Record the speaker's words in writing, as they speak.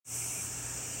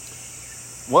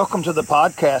Welcome to the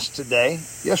podcast today.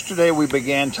 Yesterday we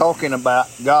began talking about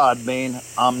God being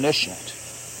omniscient.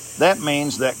 That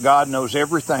means that God knows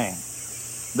everything.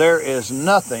 There is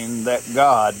nothing that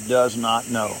God does not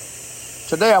know.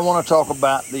 Today I want to talk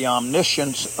about the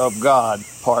omniscience of God,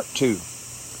 part 2.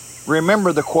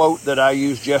 Remember the quote that I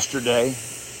used yesterday?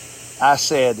 I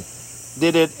said,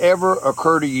 "Did it ever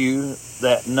occur to you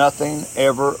that nothing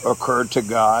ever occurred to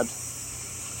God?"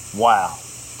 Wow.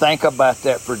 Think about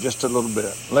that for just a little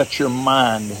bit. Let your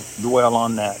mind dwell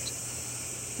on that.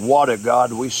 What a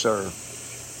God we serve.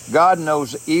 God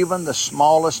knows even the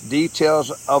smallest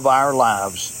details of our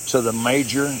lives to the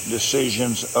major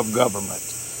decisions of government.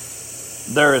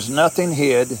 There is nothing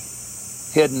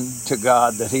hidden to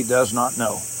God that He does not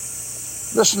know.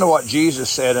 Listen to what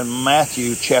Jesus said in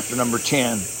Matthew chapter number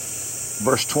 10,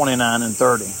 verse 29 and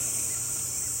 30.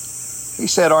 He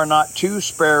said, "Are not 2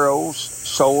 sparrows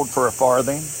sold for a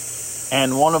farthing,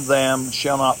 and one of them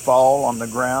shall not fall on the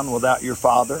ground without your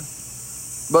Father?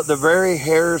 But the very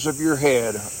hairs of your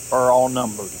head are all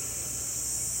numbered."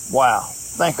 Wow,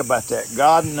 think about that.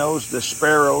 God knows the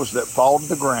sparrows that fall to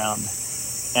the ground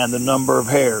and the number of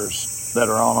hairs that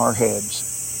are on our heads.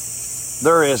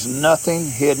 There is nothing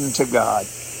hidden to God.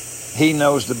 He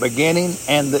knows the beginning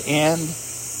and the end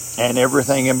and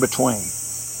everything in between.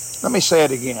 Let me say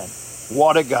it again.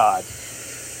 What a God.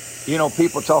 You know,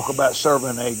 people talk about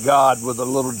serving a God with a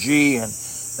little G, and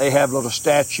they have little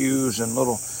statues and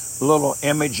little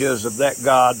images of that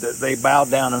God that they bow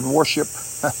down and worship.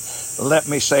 Let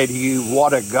me say to you,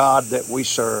 what a God that we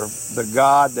serve. The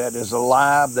God that is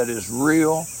alive, that is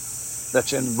real,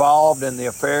 that's involved in the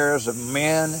affairs of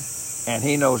men, and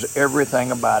He knows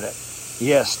everything about it.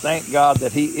 Yes, thank God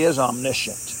that He is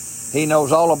omniscient. He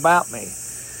knows all about me,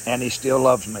 and He still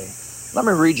loves me. Let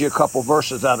me read you a couple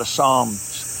verses out of Psalms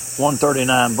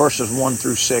 139, verses 1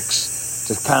 through 6,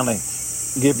 to kind of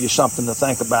give you something to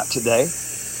think about today.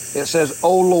 It says,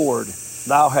 "O Lord,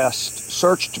 Thou hast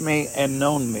searched me and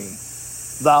known me.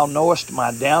 Thou knowest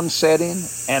my downsetting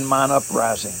and mine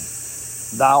uprising.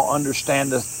 Thou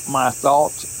understandest my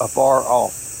thoughts afar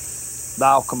off.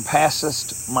 Thou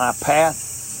compassest my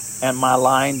path and my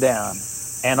lying down,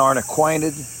 and art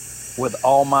acquainted with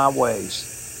all my ways.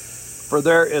 For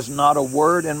there is not a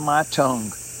word in my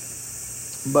tongue.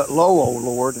 But lo, O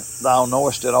Lord, Thou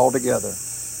knowest it altogether.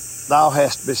 Thou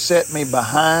hast beset me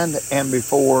behind and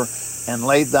before, and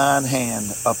laid Thine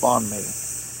hand upon me.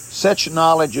 Such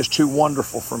knowledge is too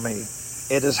wonderful for me.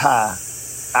 It is high.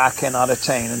 I cannot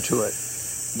attain unto it."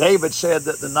 David said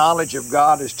that the knowledge of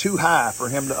God is too high for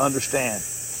him to understand.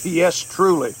 Yes,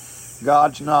 truly,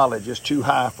 God's knowledge is too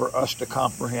high for us to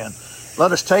comprehend.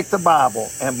 Let us take the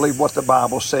Bible and believe what the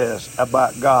Bible says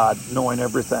about God knowing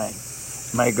everything.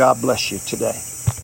 May God bless you today.